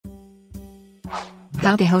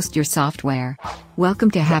How to host your software. Welcome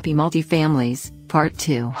to Happy Multifamilies, Part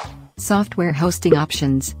 2. Software hosting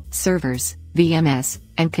options, servers, VMS,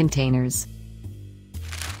 and containers.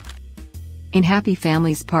 In Happy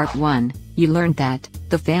Families Part 1, you learned that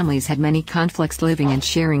the families had many conflicts living and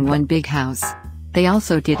sharing one big house. They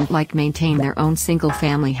also didn't maintain their own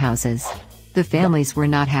single-family houses. The families were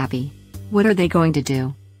not happy. What are they going to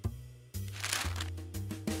do?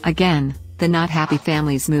 Again, the not happy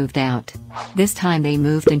families moved out. This time they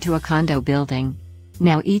moved into a condo building.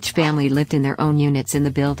 Now each family lived in their own units in the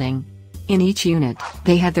building. In each unit,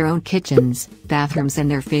 they had their own kitchens, bathrooms, and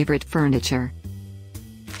their favorite furniture.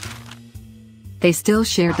 They still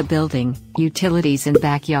shared the building, utilities, and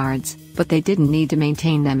backyards, but they didn't need to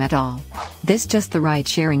maintain them at all. This just the right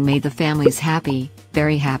sharing made the families happy,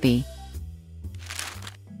 very happy.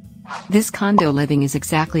 This condo living is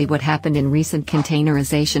exactly what happened in recent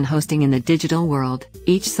containerization hosting in the digital world.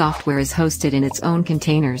 Each software is hosted in its own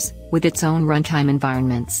containers, with its own runtime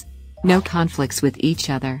environments. No conflicts with each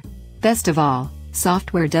other. Best of all,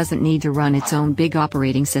 software doesn't need to run its own big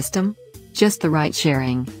operating system. Just the right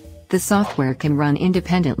sharing. The software can run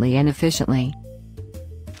independently and efficiently.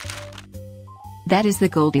 That is the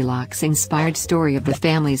Goldilocks-inspired story of the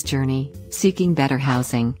family's journey, seeking better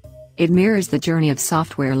housing. It mirrors the journey of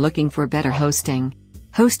software looking for better hosting.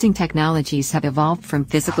 Hosting technologies have evolved from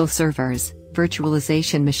physical servers,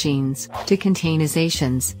 virtualization machines, to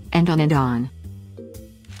containerizations, and on and on.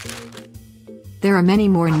 There are many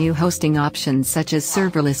more new hosting options such as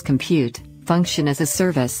serverless compute, function as a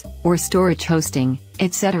service, or storage hosting,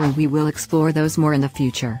 etc. We will explore those more in the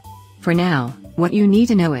future. For now, what you need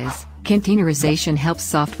to know is, containerization helps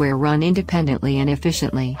software run independently and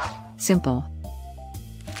efficiently. Simple.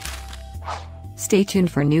 Stay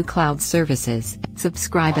tuned for new cloud services.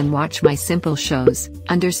 Subscribe and watch my simple shows.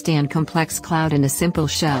 Understand complex cloud in a simple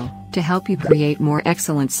show, to help you create more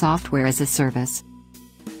excellent software as a service.